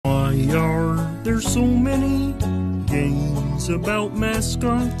Why are there so many games about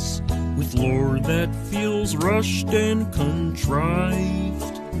mascots with lore that feels rushed and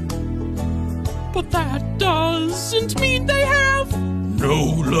contrived? But that doesn't mean they have no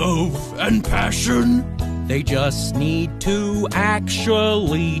love and passion. They just need to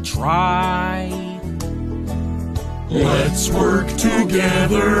actually try. Let's work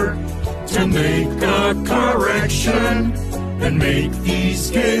together to make a correction and make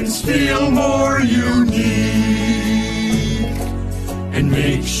these games feel more unique. And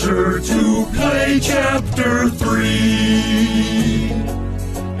make sure to play Chapter 3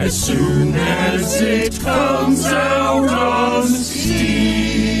 as soon as it comes out on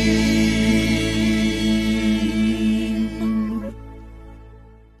Steam.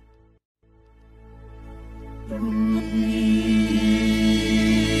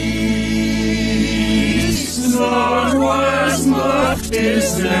 Snarwas macht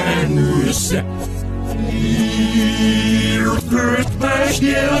es Anus. Hier wird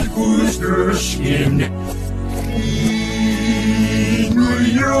Bashir Gusterschin.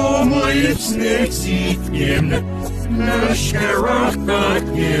 Your lips next him. Nasharach not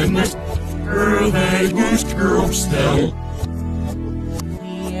him. That goose girl still.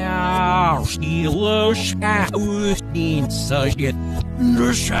 Ja, Stiloschka Ustin Sajit.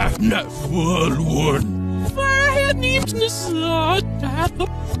 Nashaf not verloren. Verhead neemt Nissat at the.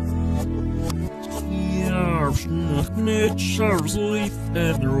 Ja, Schnuck net Charsley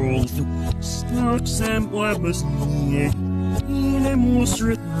Federal. Snuck Sam Webbers. In a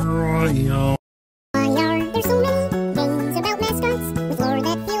monstrous royal. Why are there so many games about mascots with lore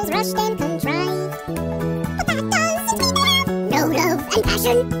that feels rushed and contrived? But that doesn't mean they have no love and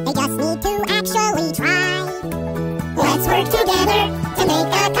passion. They just need to actually try. Let's work together